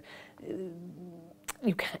I mean?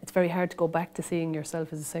 It's very hard to go back to seeing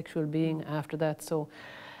yourself as a sexual being after that. So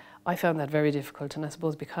I found that very difficult, and I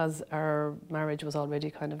suppose because our marriage was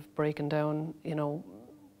already kind of breaking down, you know,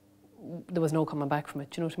 there was no coming back from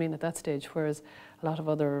it, you know what I mean, at that stage, whereas a lot of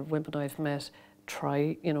other women I've met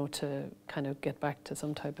try, you know, to kind of get back to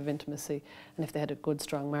some type of intimacy, and if they had a good,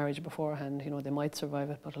 strong marriage beforehand, you know, they might survive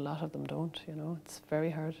it, but a lot of them don't, you know, it's very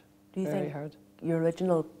hard. Do you think your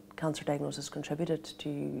original cancer diagnosis contributed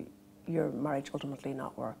to your marriage ultimately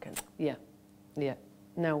not working? Yeah, yeah.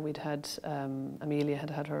 Now we'd had, Amelia had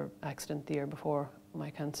had her accident the year before my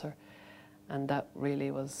cancer, and that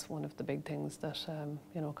really was one of the big things that,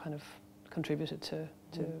 you know, kind of contributed to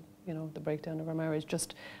you know, the breakdown of our marriage.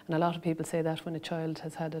 And a lot of people say that when a child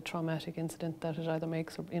has had a traumatic incident, that it either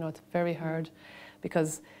makes, or, you know, it's very hard,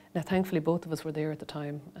 because now thankfully both of us were there at the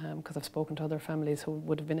time, because I've spoken to other families who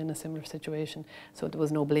would have been in a similar situation. So there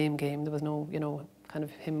was no blame game. There was no, you know, kind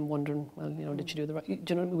of him wondering, well, you know, did you do the right?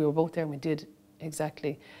 You know, we were both there and we did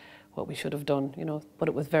exactly what we should have done, you know, but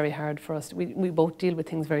it was very hard for us. We both deal with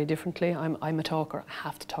things very differently. I'm a talker, I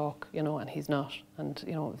have to talk, you know, and he's not. And,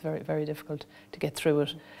 you know, it was very, very difficult to get through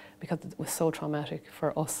it because it was so traumatic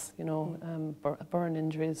for us, you know, burn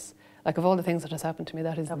injuries. Like, of all the things that has happened to me,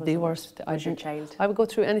 that is the worst. As your child? I would go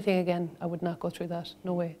through anything again. I would not go through that.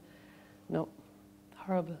 No way. No.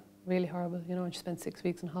 Horrible. Really horrible. You know, and she spent 6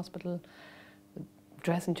 weeks in hospital.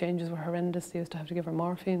 Dressing changes were horrendous. They used to have to give her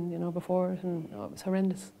morphine, you know, before it, and oh, it was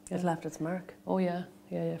horrendous. Yeah. It left its mark. Oh yeah,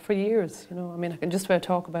 yeah, yeah. For years, you know. I mean, I can just about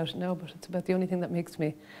talk about it now, but it's about the only thing that makes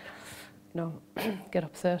me, you know, get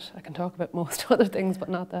upset. I can talk about most other things, but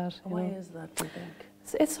not that. Why is that, do you think?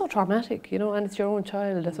 It's so traumatic, you know, and it's your own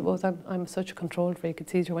child. I suppose I'm such a control freak.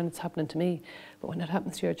 It's easier when it's happening to me, but when it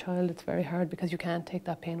happens to your child, it's very hard because you can't take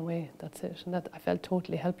that pain away. That's it. And that I felt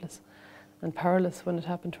totally helpless and powerless when it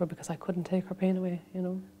happened to her because I couldn't take her pain away, you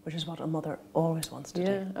know. Which is what a mother always wants to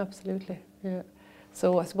do. Yeah, absolutely, yeah.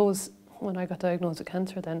 So I suppose when I got diagnosed with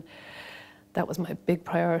cancer then, that was my big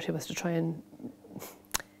priority, was to try and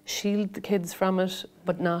shield the kids from it,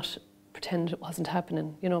 but not pretend it wasn't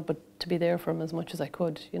happening, you know, but to be there for them as much as I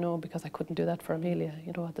could, you know, because I couldn't do that for Amelia,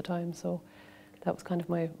 you know, at the time. So that was kind of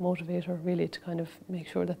my motivator, really, to kind of make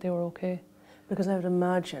sure that they were okay. Because I would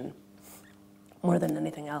imagine, more than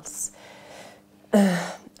anything else,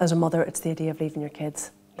 as a mother, it's the idea of leaving your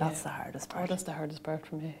kids. That's the hardest part. Oh, that's the hardest part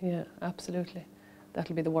for me, yeah, absolutely.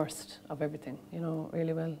 That'll be the worst of everything, you know,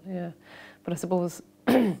 really will, yeah. But I suppose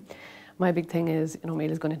my big thing is, you know,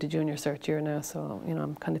 Amelia's going into junior cert year now, so, you know,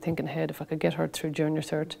 I'm kind of thinking ahead. If I could get her through junior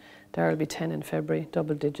cert, Dara will be 10 in February,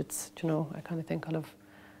 double digits, you know. I kind of think I'll have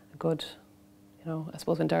a good, you know, I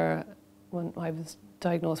suppose when I was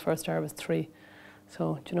diagnosed first, Dara was 3.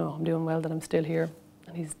 So, you know, I'm doing well that I'm still here.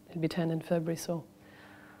 And he'll be 10 in February, so.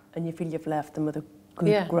 And you feel you've left them with a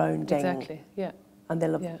good grounding. Exactly, yeah.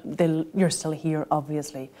 And you're still here,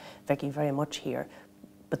 obviously, Vicky, very much here.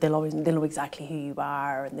 But they'll know exactly who you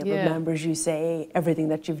are, and they'll remember, as you say, everything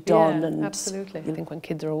that you've done. Yeah, and absolutely. I think when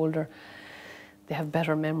kids are older, they have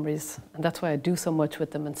better memories. And that's why I do so much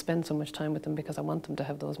with them and spend so much time with them, because I want them to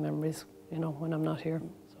have those memories, you know, when I'm not here.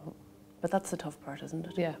 So. But that's the tough part, isn't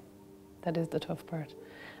it? Yeah, that is the tough part.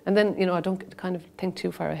 And then, you know, I don't kind of think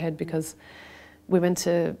too far ahead, because we went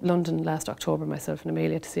to London last October, myself and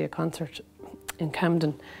Amelia, to see a concert in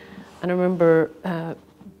Camden. And I remember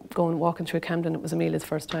walking through Camden. It was Amelia's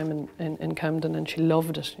first time in Camden, and she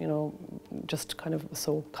loved it, you know, just kind of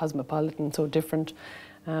so cosmopolitan, so different.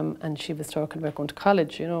 And she was talking about going to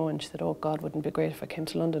college, you know, and she said, oh God, wouldn't it be great if I came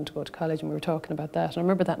to London to go to college? And we were talking about that. And I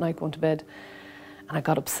remember that night going to bed, and I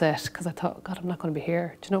got upset because I thought, God, I'm not going to be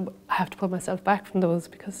here. Do you know, but I have to pull myself back from those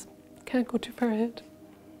because I can't go too far ahead.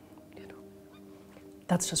 You know.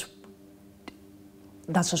 That's just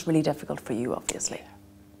really difficult for you, obviously.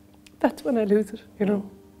 That's when I lose it, you know.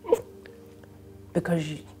 Because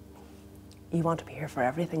you want to be here for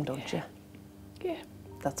everything, don't you? Yeah.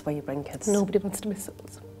 That's why you bring kids. Nobody wants to miss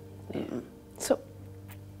those. Yeah. So,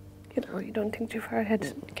 you know, you don't think too far ahead.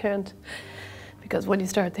 You can't. Because when you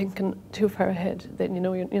start thinking too far ahead, then you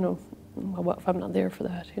know, well, what if I'm not there for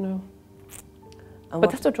that, you know?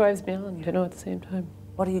 But that's what drives me on, you know, at the same time.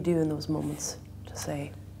 What do you do in those moments to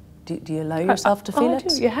say? Do you allow yourself to feel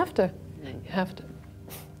it? You have to. You have to.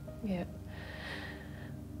 Yeah.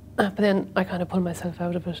 But then I kind of pull myself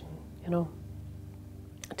out of it, you know.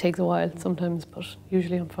 It takes a while sometimes, but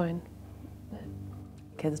usually I'm fine.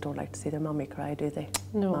 Kids don't like to see their mummy cry, do they?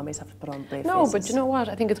 No. Mummies have to put on brave No, faces. but you know what?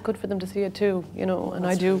 I think it's good for them to see it too, you know, and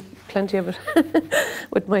I do plenty of it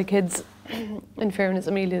with my kids. In fairness,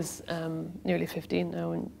 Amelia's nearly 15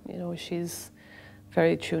 now, and you know, she's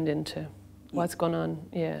very tuned into what's going on,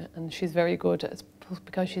 yeah, and she's very good, I suppose,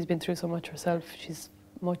 because she's been through so much herself. She's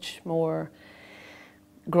much more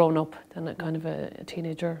grown up than a kind of a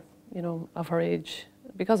teenager, you know, of her age,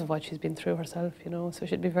 because of what she's been through herself, you know. So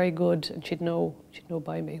she'd be very good, and she'd know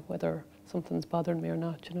by me whether something's bothering me or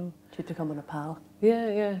not, you know. She'd become a pal.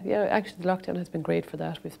 Yeah. Actually, the lockdown has been great for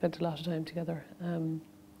that. We've spent a lot of time together.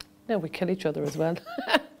 Now we kill each other as well,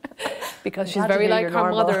 because she's very like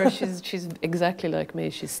her mother. She's exactly like me.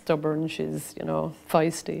 She's stubborn. She's, you know,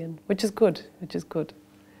 feisty, and which is good.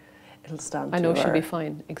 It'll stand. I know she'll be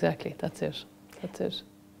fine. Exactly. That's it.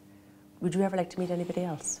 Would you ever like to meet anybody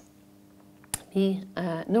else? Me?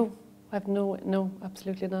 No. No,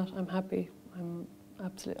 absolutely not. I'm happy.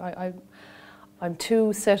 I'm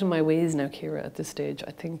too set in my ways now, Ciara, at this stage.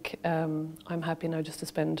 I think I'm happy now just to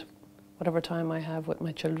spend whatever time I have with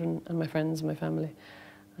my children and my friends and my family,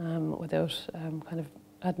 without kind of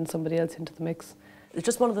adding somebody else into the mix. There's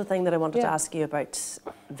just one other thing that I wanted to ask you about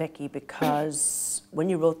Vicky, because when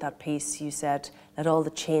you wrote that piece, you said that all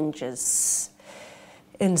the changes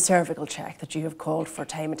in cervical check that you have called for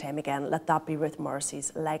time and time again, let that be Ruth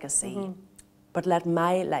Morrissey's legacy, but let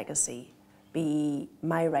my legacy be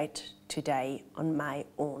my right to die on my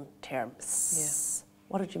own terms. Yeah.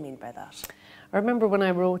 What did you mean by that? I remember when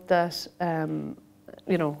I wrote that,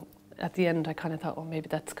 you know, at the end I kind of thought, oh, maybe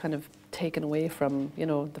that's kind of taken away from, you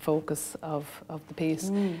know, the focus of the piece.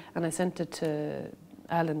 And I sent it to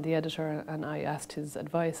Alan, the editor, and I asked his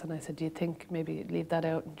advice, and I said, do you think maybe leave that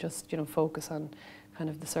out and just, you know, focus on kind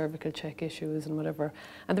of the cervical check issues and whatever.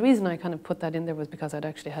 And the reason I kind of put that in there was because I'd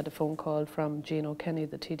actually had a phone call from Jean O'Kenny,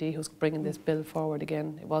 the TD, who's bringing this bill forward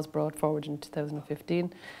again. It was brought forward in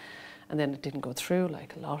 2015, and then it didn't go through,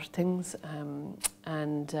 like a lot of things.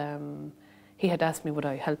 He had asked me would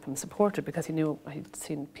I help him support it, because he knew I'd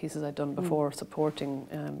seen pieces I'd done before supporting,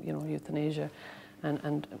 you know, euthanasia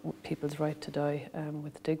and people's right to die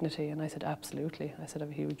with dignity. And I said, absolutely. I said, I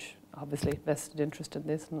have a huge, obviously, vested interest in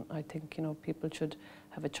this, and I think, you know, people should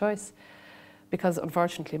have a choice. Because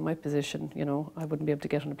unfortunately, in my position, you know, I wouldn't be able to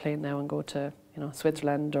get on a plane now and go to, you know,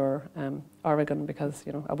 Switzerland or Oregon, because,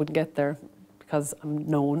 you know, I wouldn't get there because I'm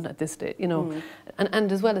known at this stage, you know.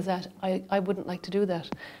 And as well as that, I wouldn't like to do that,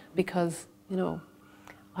 because, you know,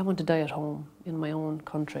 I want to die at home in my own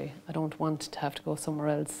country. I don't want to have to go somewhere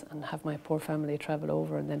else and have my poor family travel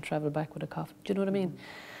over and then travel back with a coffin. Do you know what I mean?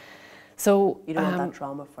 So you don't want that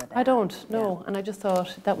trauma for them. I don't, no. Yeah. And I just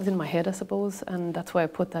thought that was in my head, I suppose, and that's why I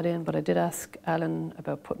put that in. But I did ask Alan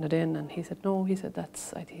about putting it in, and he said no. He said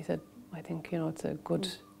I think, you know, it's a good.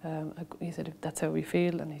 He said if that's how we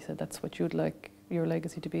feel, and he said that's what you'd like your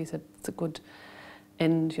legacy to be. He said it's a good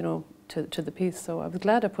end, you know, to the piece. So I was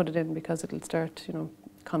glad I put it in, because it'll start, you know,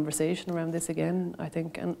 conversation around this again, I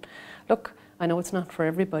think. And look, I know it's not for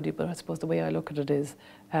everybody, but I suppose the way I look at it is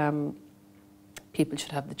people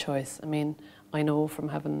should have the choice. I mean, I know from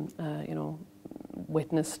having, you know,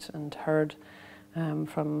 witnessed and heard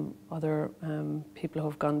from other people who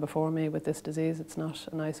have gone before me with this disease, it's not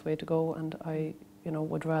a nice way to go, and I, you know,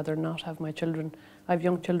 would rather not have my children. I have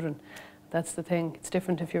young children. That's the thing. It's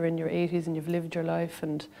different if you're in your 80s and you've lived your life,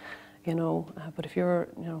 and you know, but if you're,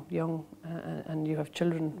 you know, young and you have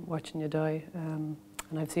children watching you die, and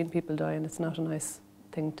I've seen people die, and it's not a nice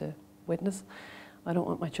thing to witness. I don't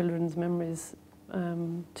want my children's memories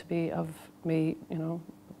to be of me, you know,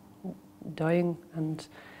 dying. And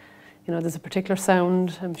you know, there's a particular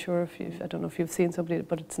sound, I'm sure, I don't know if you've seen somebody,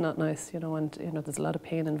 but it's not nice, you know, and you know, there's a lot of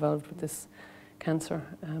pain involved with this cancer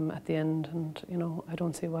at the end, and you know, I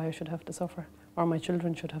don't see why I should have to suffer, or my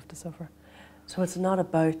children should have to suffer. So it's not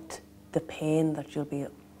about the pain that you'll be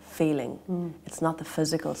feeling. It's not the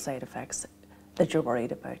physical side effects that you're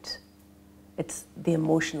worried about. It's the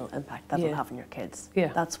emotional impact that it'll have on your kids.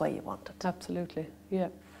 Yeah. That's why you want it. Absolutely, yeah.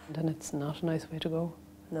 And it's not a nice way to go.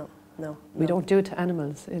 No. We don't do it to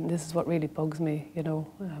animals, and this is what really bugs me, you know.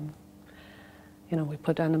 You know, we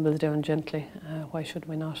put animals down gently. Why should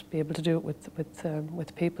we not be able to do it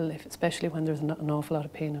with people, especially when there's an awful lot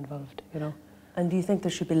of pain involved, you know? And do you think there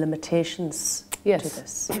should be limitations to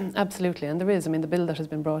this? Yes, absolutely, and there is. I mean, the bill that has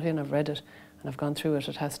been brought in, I've read it and I've gone through it.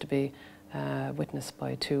 It has to be witnessed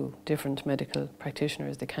by 2 different medical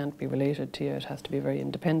practitioners. They can't be related to you. It has to be very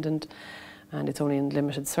independent. and it's only in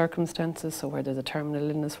limited circumstances, so where there's a terminal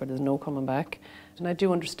illness, where there's no coming back. And I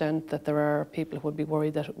do understand that there are people who would be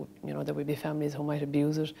worried that, you know, there would be families who might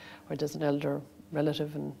abuse it, or there's an elder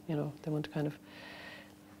relative and, you know, they want to kind of,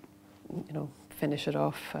 you know, finish it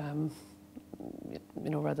off, you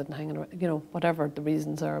know, rather than hanging around, you know, whatever the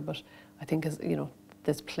reasons are. But I think, as you know,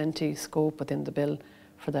 there's plenty scope within the bill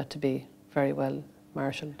for that to be very well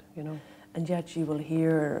marshalled, you know. And yet you will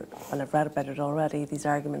hear, and I've read about it already, these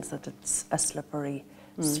arguments that it's a slippery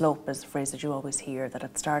slope is the phrase that you always hear, that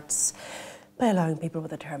it starts by allowing people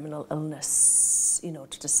with a terminal illness, you know,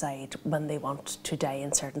 to decide when they want to die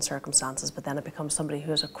in certain circumstances, but then it becomes somebody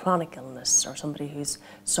who has a chronic illness or somebody who's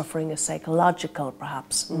suffering a psychological,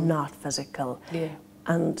 perhaps, not physical. Yeah.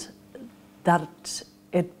 And that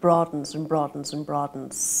it broadens and broadens and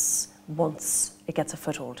broadens once it gets a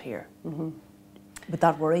foothold here. Would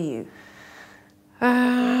that worry you?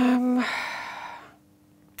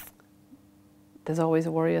 There's always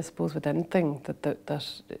a worry, I suppose, with anything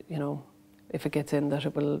that you know, if it gets in, that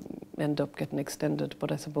it will end up getting extended.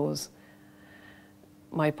 But I suppose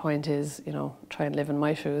my point is, you know, try and live in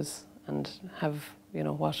my shoes and have, you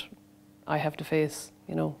know, what I have to face,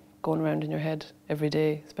 you know, going around in your head every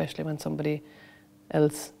day, especially when somebody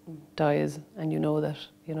else dies, and you know that,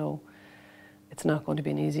 you know, it's not going to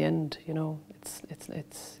be an easy end, you know. It's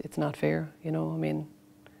not fair, you know. I mean,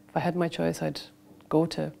 if I had my choice, I'd go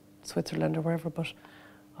to Switzerland or wherever, but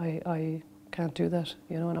I can't do that,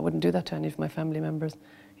 you know, and I wouldn't do that to any of my family members,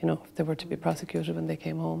 you know, if they were to be prosecuted when they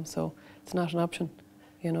came home. So it's not an option,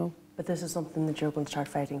 you know. But this is something that you're going to start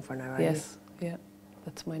fighting for now, are you? Yes, yeah,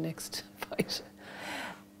 that's my next fight.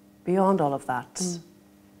 Beyond all of that,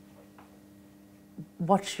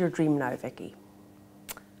 what's your dream now, Vicky?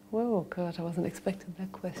 Whoa, God, I wasn't expecting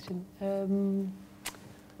that question.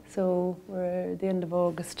 So we're at the end of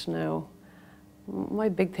August now. My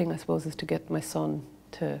big thing, I suppose, is to get my son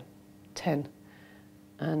to 10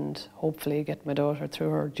 and hopefully get my daughter through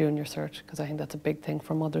her junior cert, because I think that's a big thing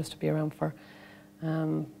for mothers to be around for.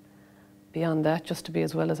 Beyond that, just to be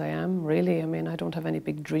as well as I am, really. I mean, I don't have any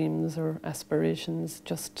big dreams or aspirations,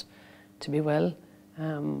 just to be well,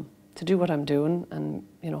 to do what I'm doing and,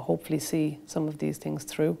 you know, hopefully see some of these things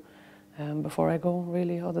through before I go,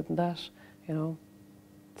 really. Other than that, you know,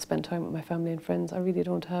 spend time with my family and friends. I really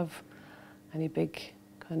don't have any big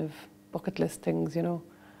kind of bucket list things, you know.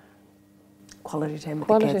 Quality time with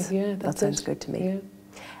Quality, the kids. yeah, that sounds good to me. Yeah.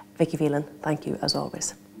 Vicky Phelan, thank you as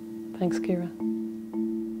always. Thanks, Ciara.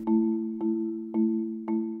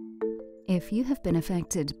 If you have been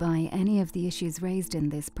affected by any of the issues raised in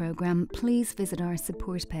this programme, please visit our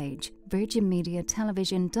support page,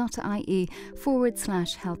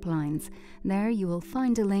 virginmediatelevision.ie/helplines. There you will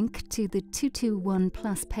find a link to the 221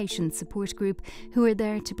 Plus patient support group, who are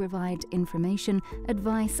there to provide information,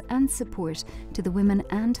 advice and support to the women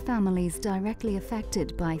and families directly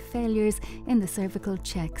affected by failures in the cervical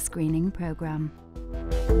check screening programme.